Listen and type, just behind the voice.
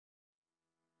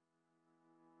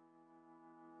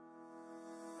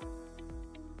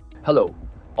Hello,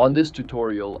 on this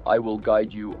tutorial I will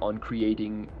guide you on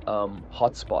creating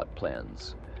hotspot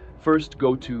plans. First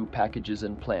go to Packages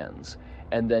and Plans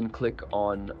and then click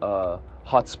on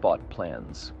Hotspot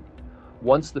Plans.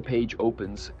 Once the page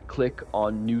opens, click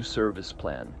on New Service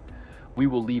Plan. We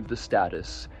will leave the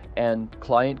status and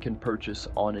client can purchase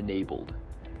on enabled.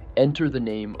 Enter the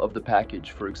name of the package,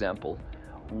 for example,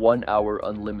 1 hour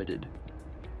unlimited.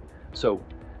 So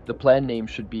the plan name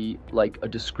should be like a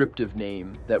descriptive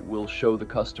name that will show the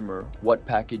customer what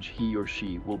package he or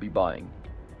she will be buying.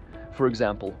 For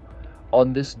example,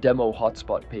 on this demo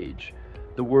hotspot page,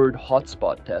 the word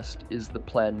hotspot test is the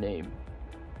plan name,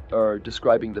 or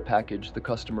describing the package the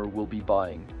customer will be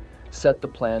buying. Set the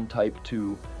plan type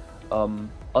to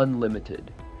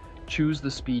unlimited. Choose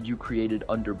the speed you created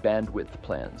under bandwidth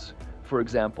plans. For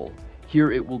example,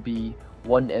 here it will be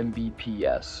 1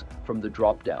 Mbps from the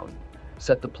drop-down.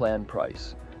 Set the plan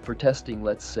price. For testing,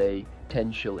 let's say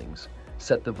 10 shillings.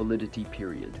 Set the validity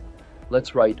period.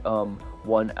 Let's write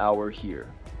 1 hour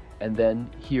here. And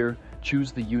then here,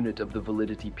 choose the unit of the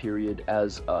validity period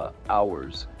as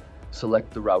hours.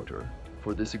 Select the router.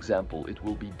 For this example, it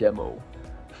will be demo.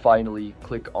 Finally,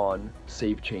 click on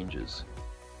Save Changes.